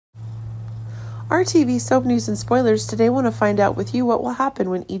Our TV soap news and spoilers today want to find out with you what will happen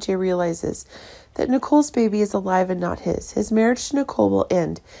when EJ realizes that Nicole's baby is alive and not his. His marriage to Nicole will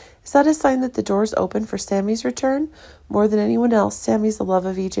end. Is that a sign that the door's open for Sami's return? More than anyone else, Sami's the love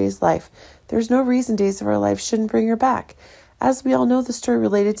of EJ's life. There's no reason Days of Our Lives shouldn't bring her back. As we all know, the story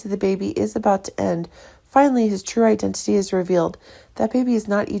related to the baby is about to end. Finally, his true identity is revealed. That baby is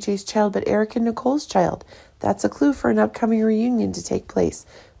not EJ's child, but Eric and Nicole's child. That's a clue for an upcoming reunion to take place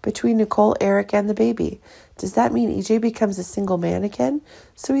between Nicole, Eric, and the baby. Does that mean EJ becomes a single man again?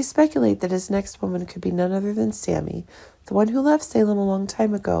 So we speculate that his next woman could be none other than Sami, the one who left Salem a long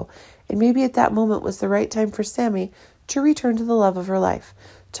time ago, and maybe at that moment was the right time for Sami to return to the love of her life.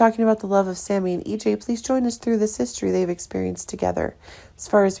 Talking about the love of Sami and EJ, please join us through this history they've experienced together. As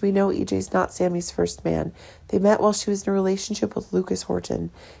far as we know, EJ's not Sami's first man. They met while she was in a relationship with Lucas Horton.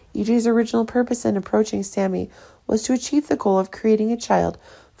 EJ's original purpose in approaching Sami was to achieve the goal of creating a child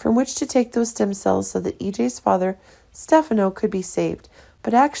from which to take those stem cells so that EJ's father, Stefano, could be saved.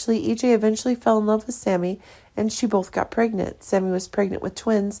 But actually, EJ eventually fell in love with Sami, and she both got pregnant. Sami was pregnant with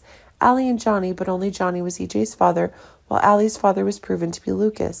twins, Allie and Johnny, but only Johnny was EJ's father, while Allie's father was proven to be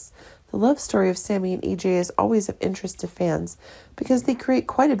Lucas. The love story of Sami and EJ is always of interest to fans because they create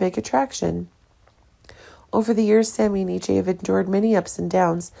quite a big attraction. Over the years, Sami and EJ have endured many ups and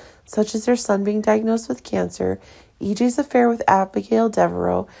downs, such as their son being diagnosed with cancer, EJ's affair with Abigail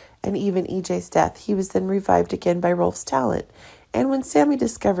Devereaux, and even EJ's death. He was then revived again by Rolf's talent. And when Sami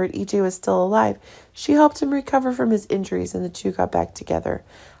discovered EJ was still alive, she helped him recover from his injuries and the two got back together.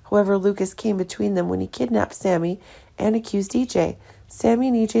 However, Lucas came between them when he kidnapped Sami and accused EJ. Sami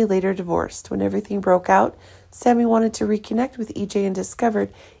and EJ later divorced. When everything broke out, Sami wanted to reconnect with EJ and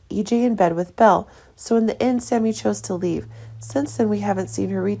discovered EJ in bed with Belle. So in the end, Sami chose to leave. Since then, we haven't seen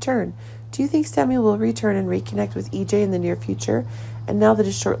her return. Do you think Sami will return and reconnect with EJ in the near future? And now that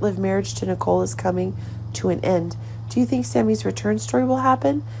his short-lived marriage to Nicole is coming to an end, do you think Sami's return story will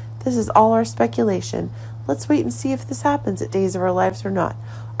happen? This is all our speculation. Let's wait and see if this happens at Days of Our Lives or not.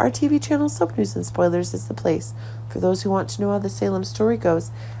 Our TV channel Soap News and Spoilers is the place for those who want to know how the Salem story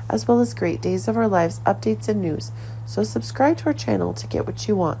goes, as well as great Days of Our Lives updates and news. So subscribe to our channel to get what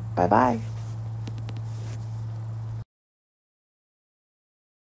you want. Bye-bye.